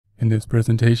In this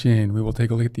presentation, we will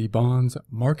take a look at the bond's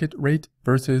market rate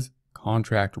versus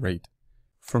contract rate.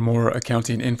 For more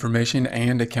accounting information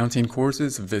and accounting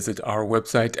courses, visit our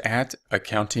website at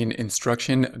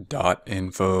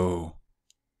accountinginstruction.info.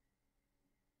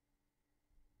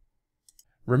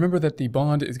 Remember that the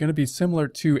bond is going to be similar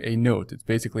to a note. It's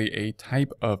basically a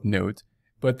type of note,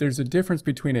 but there's a difference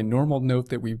between a normal note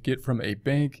that we get from a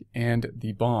bank and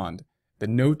the bond. The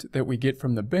note that we get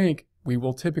from the bank, we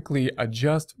will typically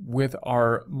adjust with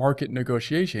our market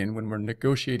negotiation when we're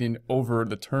negotiating over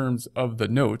the terms of the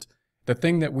note. The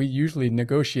thing that we usually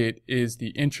negotiate is the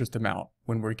interest amount.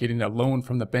 When we're getting a loan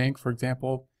from the bank, for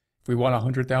example, if we want a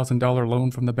 $100,000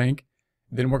 loan from the bank,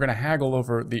 then we're going to haggle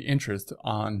over the interest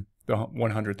on the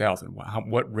 $100,000.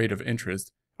 What rate of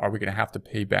interest are we going to have to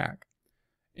pay back?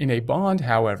 In a bond,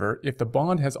 however, if the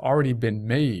bond has already been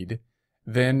made,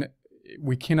 then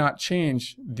we cannot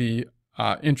change the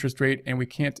interest rate, and we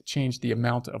can't change the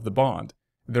amount of the bond.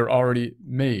 They're already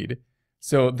made.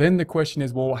 So then the question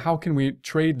is, well, how can we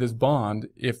trade this bond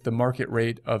if the market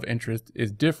rate of interest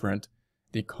is different,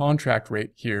 the contract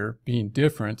rate here being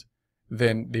different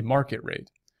than the market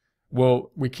rate? Well,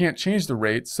 we can't change the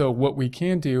rate, so what we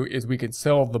can do is we can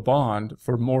sell the bond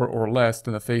for more or less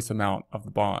than the face amount of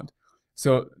the bond.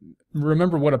 So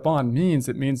remember what a bond means.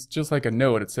 It means just like a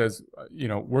note. It says,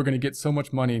 we're going to get so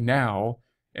much money now,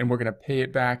 and we're going to pay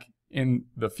it back in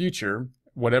the future,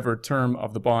 whatever term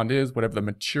of the bond is, whatever the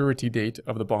maturity date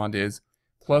of the bond is,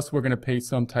 plus we're going to pay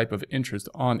some type of interest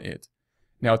on it.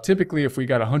 Now, typically, if we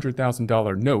got a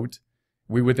 $100,000 note,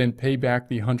 we would then pay back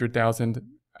the $100,000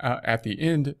 at the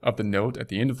end of the note, at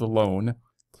the end of the loan,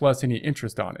 plus any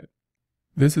interest on it.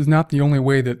 This is not the only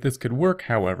way that this could work,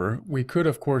 however. We could,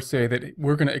 of course, say that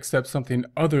we're going to accept something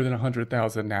other than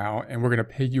 $100,000 now, and we're going to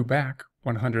pay you back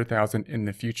 $100,000 in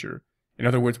the future. In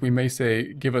other words, we may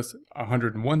say, give us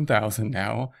 $101,000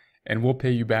 now, and we'll pay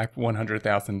you back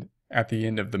 $100,000 at the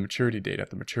end of the maturity date,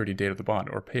 at the maturity date of the bond,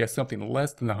 or pay us something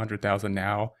less than the $100,000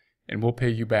 now, and we'll pay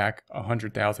you back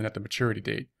 $100,000 at the maturity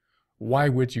date. Why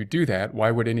would you do that?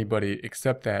 Why would anybody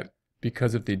accept that?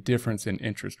 Because of the difference in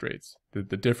interest rates. The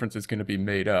difference is going to be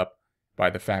made up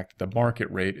by the fact that the market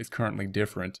rate is currently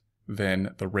different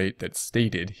than the rate that's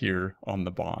stated here on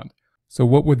the bond. So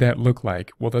what would that look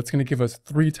like? Well, that's going to give us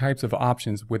three types of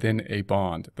options within a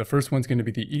bond. The first one's going to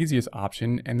be the easiest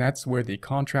option, and that's where the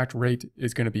contract rate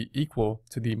is going to be equal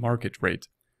to the market rate.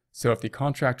 So if the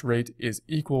contract rate is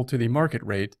equal to the market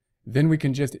rate, then we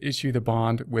can just issue the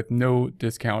bond with no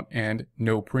discount and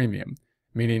no premium,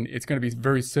 meaning it's going to be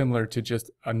very similar to just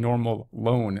a normal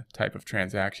loan type of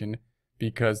transaction,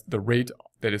 because the rate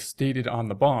that is stated on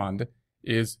the bond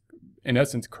is in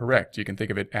essence correct. You can think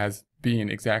of it as being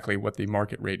exactly what the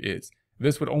market rate is.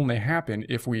 This would only happen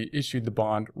if we issued the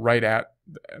bond right at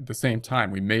the same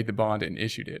time. We made the bond and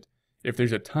issued it. If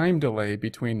there's a time delay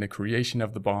between the creation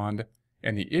of the bond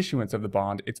and the issuance of the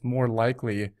bond, it's more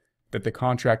likely that the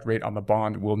contract rate on the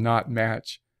bond will not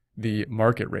match the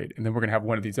market rate. And then we're going to have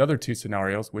one of these other two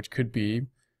scenarios, which could be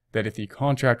that if the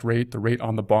contract rate, the rate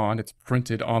on the bond, it's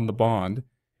printed on the bond,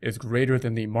 is greater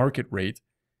than the market rate.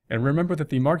 And remember that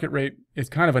the market rate is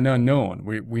kind of an unknown.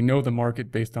 We know the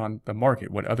market based on the market,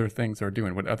 what other things are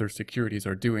doing, what other securities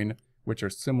are doing, which are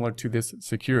similar to this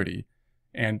security.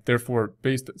 And therefore,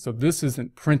 so this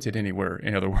isn't printed anywhere,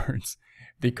 in other words.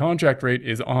 The contract rate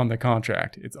is on the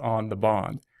contract. It's on the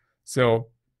bond. So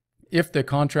if the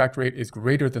contract rate is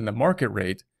greater than the market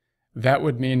rate, that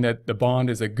would mean that the bond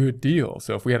is a good deal.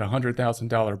 So if we had a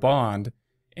 $100,000 bond,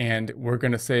 and we're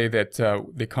going to say that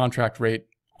the contract rate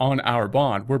on our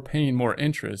bond, we're paying more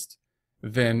interest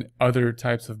than other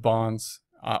types of bonds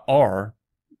are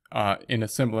in a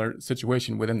similar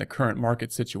situation within the current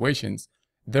market situations.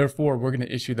 Therefore, we're going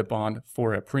to issue the bond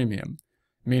for a premium.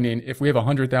 Meaning, if we have a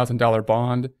 $100,000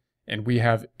 bond and we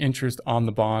have interest on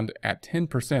the bond at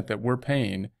 10% that we're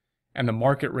paying, and the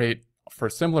market rate for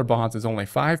similar bonds is only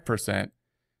 5%,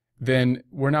 then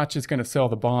we're not just going to sell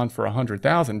the bond for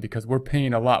 $100,000 because we're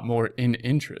paying a lot more in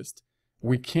interest.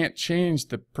 We can't change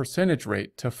the percentage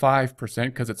rate to 5%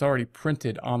 because it's already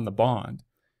printed on the bond.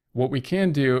 What we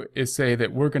can do is say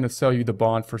that we're going to sell you the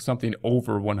bond for something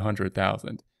over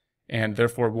 $100,000, and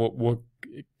therefore we'll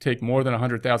take more than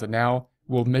 $100,000 now.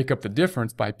 We'll make up the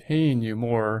difference by paying you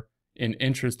more in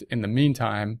interest in the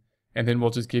meantime, and then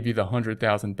we'll just give you the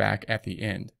 $100,000 back at the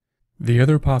end. The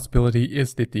other possibility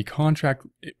is that the contract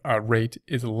rate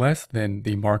is less than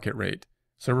the market rate.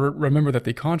 So remember that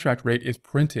the contract rate is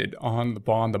printed on the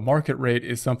bond. The market rate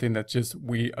is something that just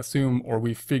we assume or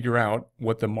we figure out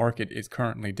what the market is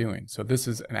currently doing. So this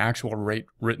is an actual rate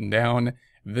written down,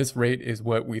 this rate is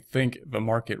what we think the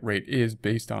market rate is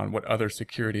based on what other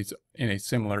securities in a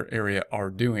similar area are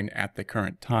doing at the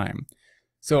current time.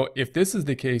 So if this is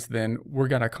the case, then we're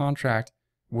got a contract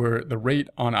where the rate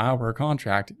on our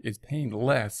contract is paying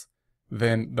less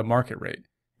than the market rate.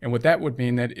 And what that would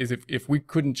mean that is if we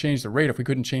couldn't change the rate, if we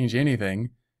couldn't change anything,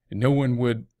 no one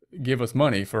would give us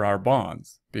money for our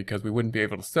bonds because we wouldn't be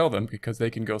able to sell them because they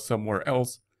can go somewhere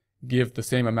else, give the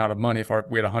same amount of money. If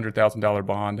we had a $100,000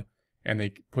 bond and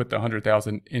they put the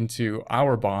 $100,000 into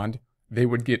our bond, they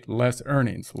would get less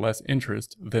earnings, less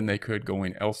interest than they could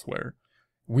going elsewhere.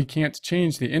 We can't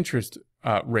change the interest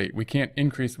rate. We can't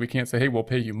increase. We can't say, hey, we'll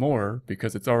pay you more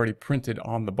because it's already printed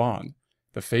on the bond.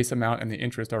 The face amount and the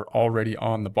interest are already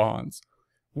on the bonds.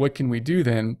 What can we do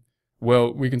then?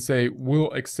 Well, we can say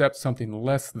we'll accept something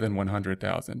less than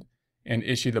 100,000 and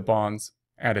issue the bonds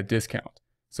at a discount.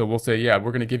 So we'll say, yeah,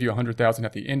 we're going to give you 100,000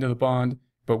 at the end of the bond,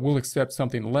 but we'll accept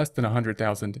something less than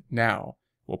 100,000 now.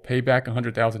 We'll pay back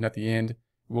 100,000 at the end.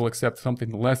 We'll accept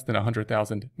something less than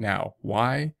 100,000 now.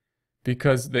 Why?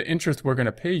 Because the interest we're going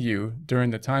to pay you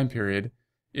during the time period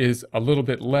is a little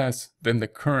bit less than the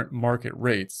current market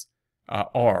rates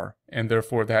are, and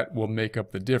therefore that will make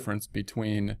up the difference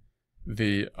between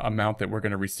the amount that we're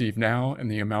going to receive now and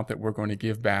the amount that we're going to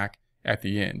give back at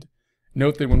the end.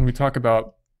 Note that when we talk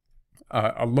about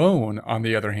a loan, on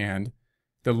the other hand,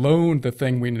 the loan, the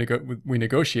thing we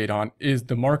negotiate on is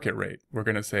the market rate. We're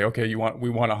going to say, okay, we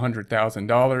want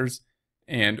 $100,000,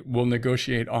 and we'll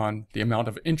negotiate on the amount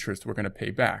of interest we're going to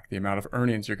pay back, the amount of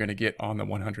earnings you're going to get on the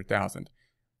 100,000.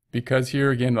 Because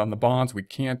here again on the bonds, we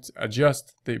can't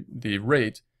adjust the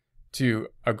rate to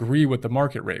agree with the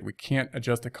market rate. We can't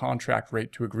adjust the contract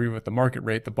rate to agree with the market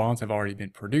rate. The bonds have already been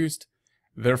produced.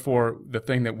 Therefore, the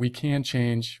thing that we can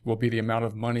change will be the amount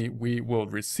of money we will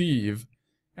receive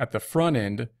at the front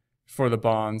end for the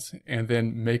bonds, and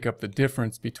then make up the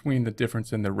difference between the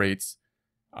difference in the rates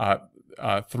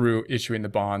through issuing the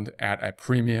bond at a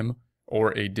premium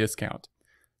or a discount.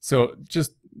 So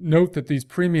just note that these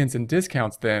premiums and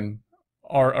discounts then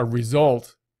are a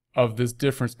result of this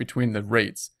difference between the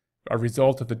rates, a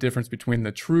result of the difference between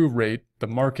the true rate, the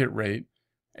market rate,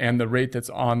 and the rate that's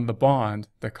on the bond,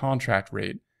 the contract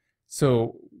rate.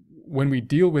 So when we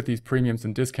deal with these premiums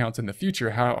and discounts in the future,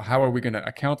 how are we going to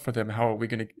account for them? How are we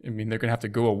going to, they're going to have to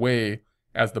go away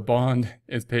as the bond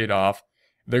is paid off.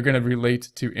 They're going to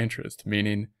relate to interest,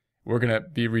 meaning we're going to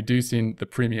be reducing the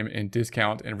premium and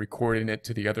discount and recording it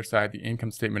to the other side, the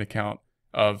income statement account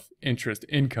of interest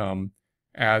income,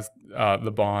 as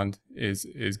the bond is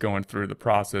going through the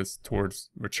process towards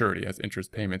maturity, as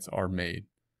interest payments are made.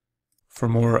 For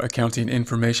more accounting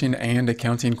information and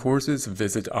accounting courses,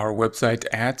 visit our website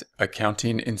at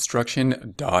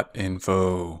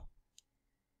accountinginstruction.info.